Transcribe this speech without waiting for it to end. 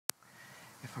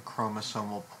If a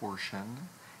chromosomal portion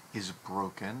is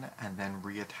broken and then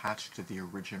reattached to the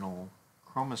original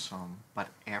chromosome, but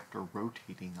after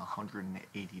rotating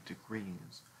 180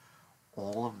 degrees,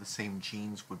 all of the same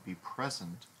genes would be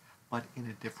present, but in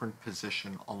a different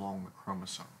position along the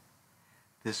chromosome.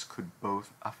 This could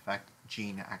both affect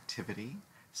gene activity,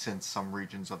 since some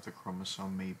regions of the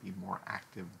chromosome may be more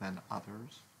active than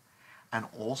others, and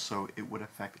also it would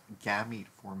affect gamete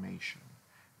formation,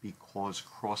 because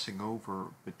crossing over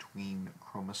between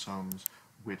chromosomes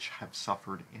which have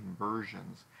suffered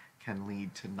inversions can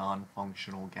lead to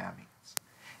non-functional gametes.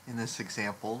 In this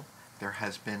example, there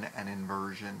has been an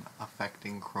inversion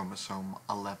affecting chromosome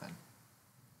 11.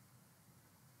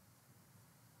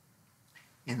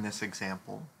 In this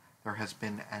example, there has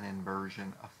been an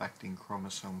inversion affecting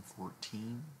chromosome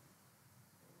 14.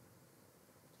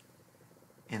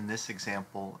 In this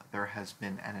example, there has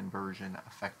been an inversion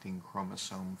affecting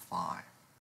chromosome 5.